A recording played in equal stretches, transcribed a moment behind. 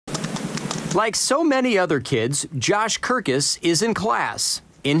Like so many other kids, Josh Kerekes is in class,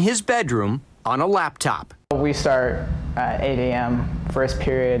 in his bedroom, on a laptop. We start at 8 a.m., first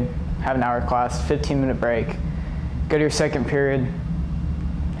period, have an hour class, 15-minute break. Go to your second period,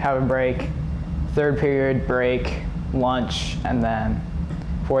 have a break, third period, break, lunch, and then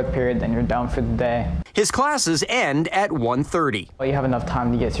fourth period, then you're done for the day. His classes end at 1:30. Well, you have enough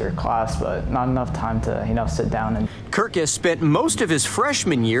time to get to your class, but not enough time to, sit down and... Kerekes spent most of his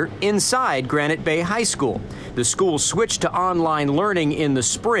freshman year inside Granite Bay High School. The school switched to online learning in the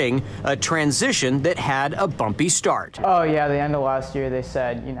spring, a transition that had a bumpy start. Oh yeah, the end of last year they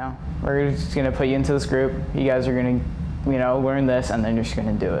said, we're just gonna put you into this group. You guys are gonna learn this, and then you're just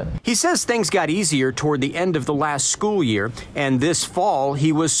going to do it. He says things got easier toward the end of the last school year, and this fall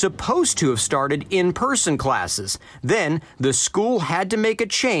he was supposed to have started in-person classes. Then the school had to make a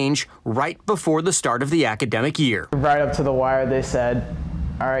change right before the start of the academic year. Right up to the wire, they said,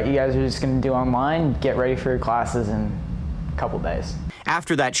 all right, you guys are just going to do online, get ready for your classes in a couple days.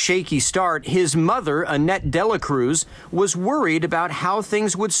 After that shaky start, his mother, Annette De La Cruz, was worried about how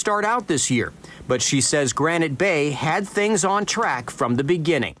things would start out this year. But she says Granite Bay had things on track from the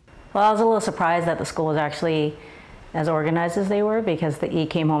beginning. Well, I was a little surprised that the school was actually as organized as they were, because he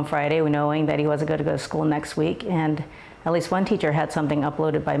came home Friday knowing that he wasn't going to go to school next week, and at least one teacher had something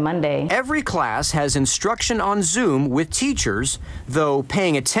uploaded by Monday. Every class has instruction on Zoom with teachers, though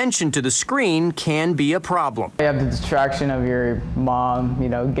paying attention to the screen can be a problem. You have the distraction of your mom,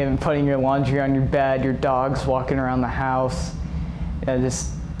 putting your laundry on your bed, your dogs walking around the house,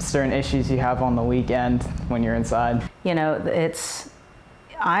 just certain issues you have on the weekend when you're inside.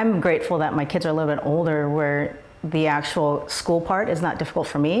 I'm grateful that my kids are a little bit older, where the actual school part is not difficult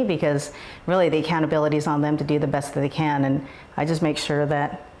for me, because really the accountability is on them to do the best that they can, and I just make sure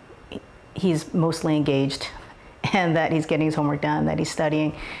that he's mostly engaged and that he's getting his homework done, that he's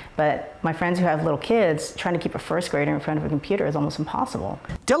studying. But my friends who have little kids, trying to keep a first grader in front of a computer is almost impossible.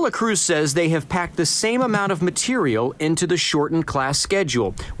 De La Cruz says they have packed the same amount of material into the shortened class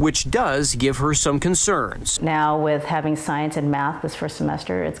schedule, which does give her some concerns. Now with having science and math this first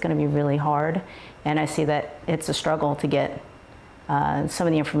semester, it's going to be really hard, and I see that it's a struggle to get some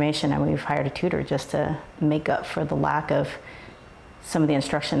of the information, and we've hired a tutor just to make up for the lack of some of the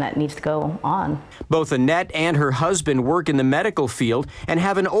instruction that needs to go on. Both Annette and her husband work in the medical field and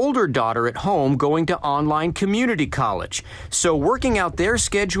have an older daughter at home going to online community college. So working out their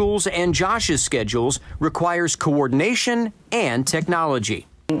schedules and Josh's schedules requires coordination and technology.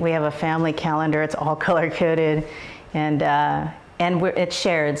 We have a family calendar. It's all color-coded, and it's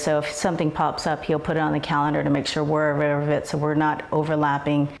shared, so if something pops up, he'll put it on the calendar to make sure we're aware of it, so we're not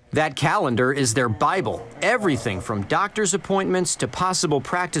overlapping. That calendar is their Bible. Everything from doctor's appointments to possible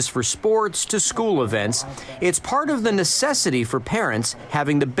practice for sports to school events. It's part of the necessity for parents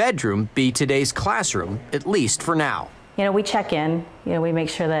having the bedroom be today's classroom, at least for now. We check in. We make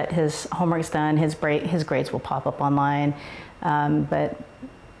sure that his homework's done, his grades will pop up online, but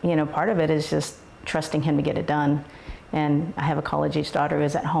part of it is just trusting him to get it done. And I have a college-age daughter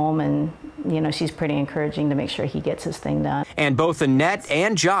who's at home, and she's pretty encouraging to make sure he gets his thing done. And both Annette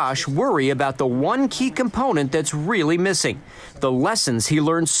and Josh worry about the one key component that's really missing: the lessons he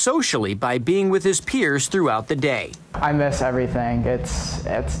learns socially by being with his peers throughout the day. I miss everything. It's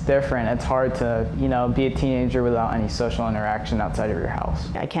different. It's hard to be a teenager without any social interaction outside of your house.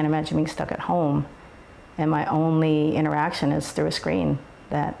 I can't imagine being stuck at home and my only interaction is through a screen.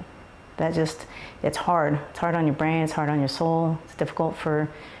 It's hard. It's hard on your brain, it's hard on your soul. It's difficult for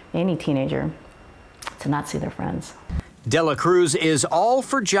any teenager to not see their friends. De La Cruz is all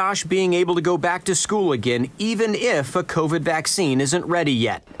for Josh being able to go back to school again, even if a COVID vaccine isn't ready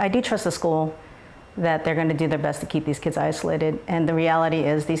yet. I do trust the school that they're going to do their best to keep these kids isolated. And the reality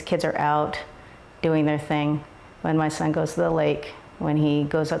is these kids are out doing their thing. When my son goes to the lake, when he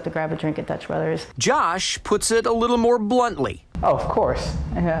goes up to grab a drink at Dutch Brothers. Josh puts it a little more bluntly. Oh, of course.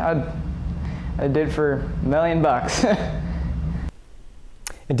 I did for $1 million.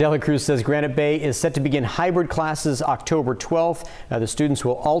 And De La Cruz says Granite Bay is set to begin hybrid classes October 12th. The students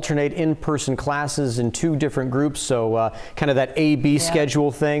will alternate in-person classes in 2 different groups, so kind of that A-B schedule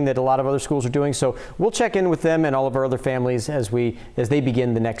thing that a lot of other schools are doing. So we'll check in with them and all of our other families as they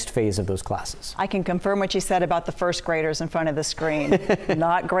begin the next phase of those classes. I can confirm what you said about the first graders in front of the screen.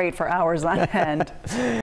 Not great for hours on end.